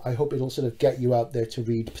 I hope it'll sort of get you out there to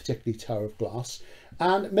read, particularly Tower of Glass.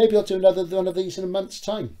 And maybe I'll do another one of these in a month's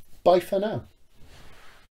time. Bye for now.